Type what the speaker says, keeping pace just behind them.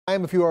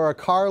If you are a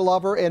car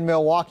lover in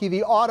Milwaukee,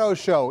 the auto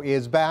show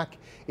is back.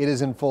 It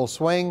is in full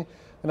swing.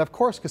 And of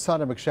course,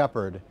 Cassandra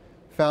McShepard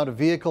found a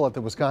vehicle at the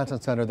Wisconsin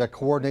Center that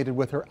coordinated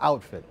with her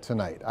outfit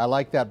tonight. I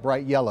like that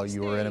bright yellow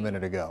you were in a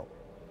minute ago.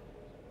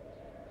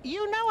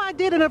 You know I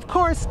did, and of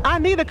course, I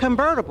need a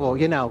convertible,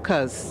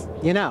 because,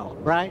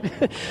 right?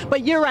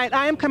 But you're right,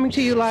 I am coming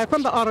to you live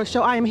from the auto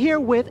show. I am here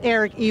with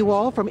Eric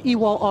Ewald from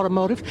Ewald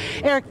Automotive.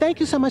 Eric,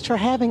 thank you so much for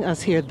having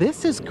us here.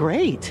 This is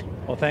great.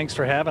 Well, thanks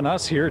for having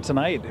us here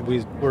tonight.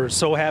 We're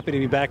so happy to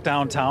be back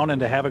downtown and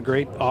to have a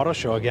great auto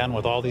show again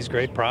with all these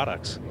great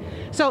products.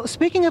 So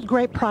speaking of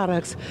great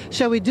products,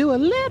 shall we do a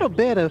little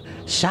bit of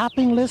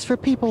shopping list for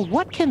people?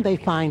 What can they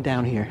find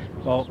down here?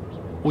 Well,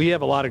 we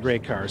have a lot of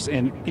great cars,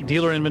 and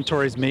dealer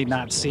inventories may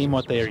not seem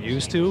what they are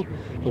used to,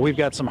 but we've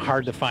got some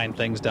hard-to-find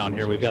things down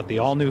here. We've got the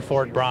all-new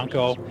Ford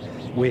Bronco.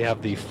 We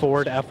have the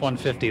Ford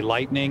F-150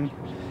 Lightning.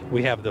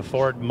 We have the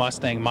Ford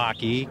Mustang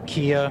Mach-E,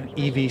 Kia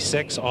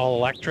EV6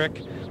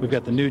 all-electric. We've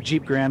got the new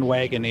Jeep Grand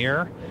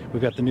Wagoneer.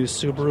 We've got the new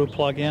Subaru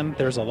plug-in.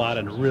 There's a lot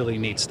of really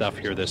neat stuff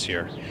here this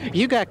year.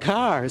 You got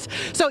cars.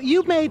 So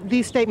you made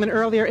the statement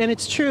earlier, and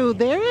it's true.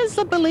 There is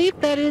a belief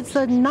that it's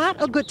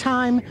not a good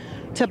time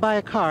to buy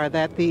a car,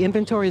 that the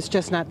inventory is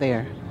just not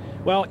there.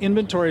 Well,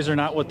 inventories are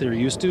not what they're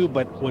used to,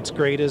 but what's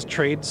great is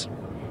trade-ins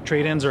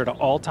are at an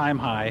all-time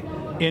high.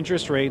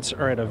 Interest rates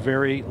are at a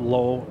very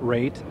low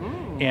rate.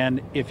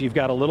 And if you've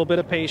got a little bit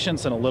of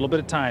patience and a little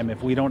bit of time,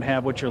 if we don't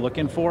have what you're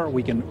looking for,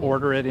 we can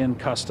order it in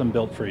custom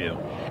built for you.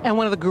 And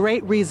one of the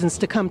great reasons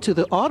to come to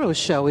the auto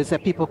show is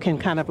that people can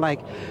kind of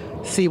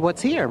see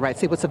what's here, right?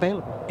 See what's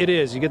available. It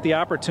is. You get the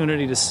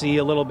opportunity to see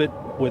a little bit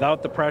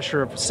without the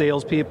pressure of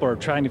salespeople or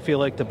trying to feel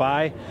like to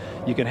buy.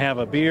 You can have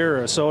a beer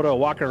or a soda,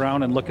 walk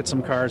around and look at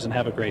some cars and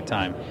have a great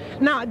time.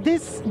 Now,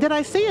 did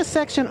I see a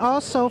section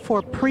also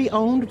for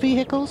pre-owned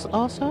vehicles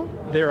also?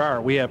 There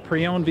are. We have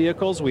pre-owned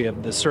vehicles. We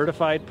have the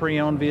certified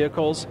pre-owned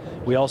vehicles.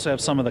 We also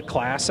have some of the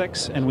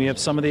classics, and we have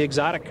some of the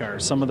exotic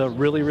cars, some of the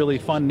really, really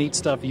fun, neat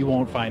stuff you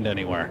won't find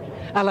anywhere.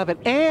 I love it.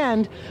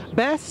 And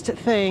best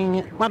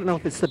thing, I don't know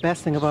if it's the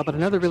best thing of all, but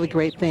another really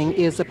great thing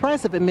is the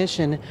price of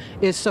admission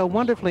is so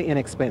wonderfully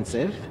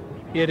inexpensive.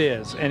 It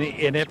is. And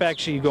if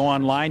actually you go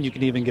online, you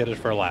can even get it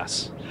for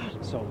less.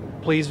 So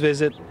please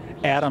visit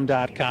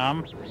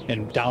adam.com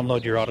and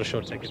download your auto show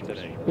ticket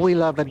today. We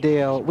love a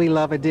deal. We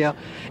love a deal.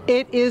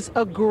 It is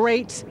a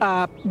great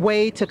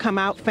way to come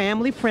out,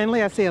 family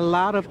friendly. I see a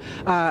lot of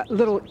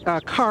little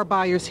car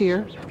buyers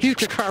here,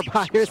 future car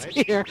buyers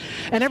here,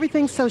 and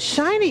everything's so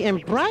shiny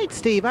and bright,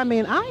 Steve. I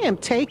mean, I am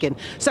taken.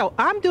 So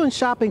I'm doing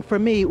shopping for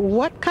me.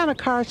 What kind of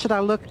car should I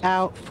look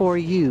out for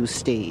you,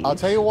 Steve? I'll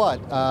tell you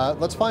what,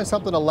 let's find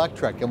something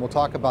electric, and we'll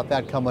talk about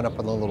that coming up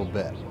in a little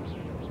bit.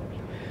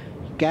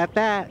 Got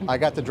that. I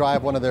got to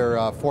drive one of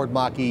their Ford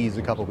Mach-E's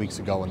a couple weeks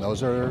ago, and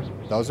those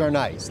are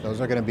nice. Those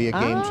are going to be a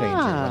game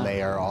changer when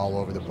they are all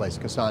over the place.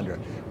 Cassandra,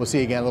 we'll see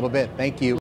you again in a little bit. Thank you.